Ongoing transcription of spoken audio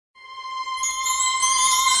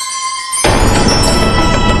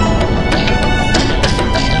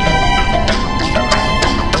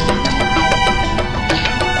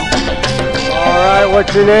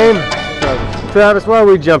What's your name? Travis. Travis, why are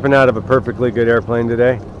we jumping out of a perfectly good airplane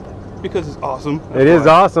today? Because it's awesome. It is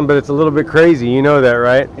awesome, but it's a little bit crazy. You know that,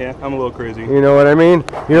 right? Yeah, I'm a little crazy. You know what I mean?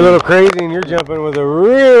 You're a little crazy and you're jumping with a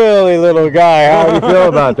really little guy. How do you feel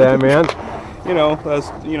about that, man? You know,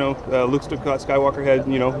 Luke Skywalker had,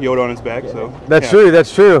 Yoda on his back, so. That's true,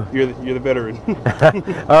 that's true. You're the veteran.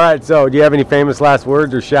 All right, so do you have any famous last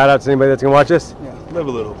words or shout outs to anybody that's gonna watch this? Yeah, live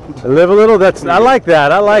a little. Live a little? I like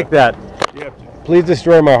that, I like that. Yeah. Please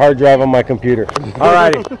destroy my hard drive on my computer. All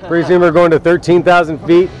righty, pretty soon we're going to 13,000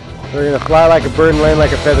 feet. We're gonna fly like a bird and land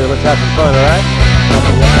like a feather. Let's have some fun, all right?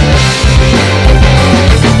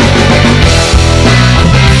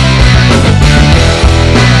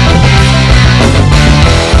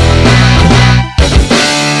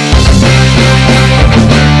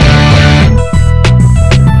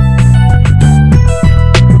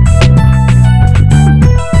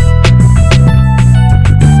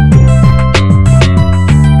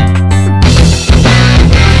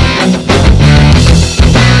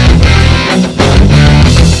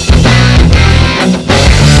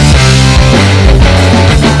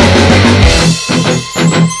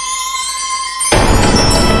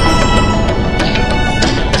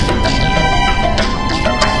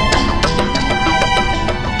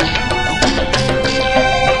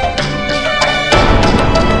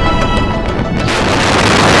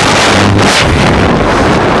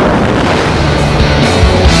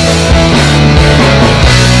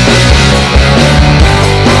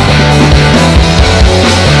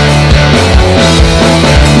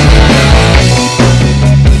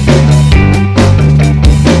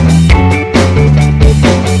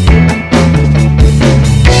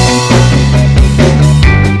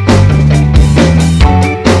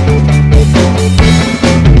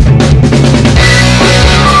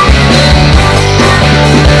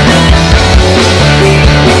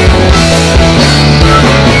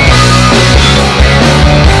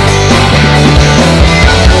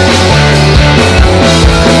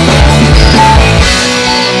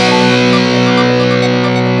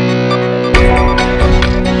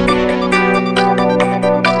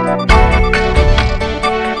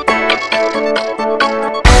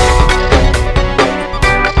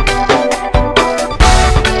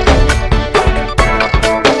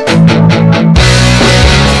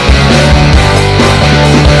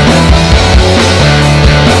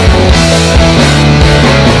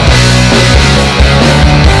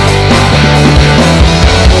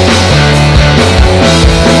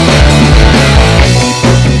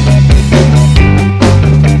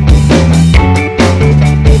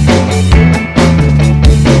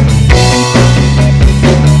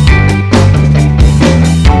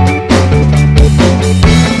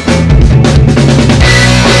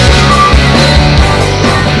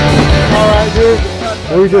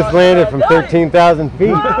 We just landed from 13,000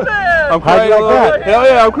 feet. I'm crying a little bit. Hell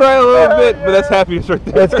yeah, I'm crying a little bit, but that's happiness right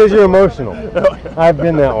there. That's because you're emotional. I've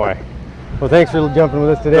been that way. Well, thanks for jumping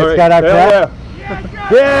with us today. Skydive Taft.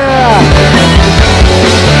 Yeah.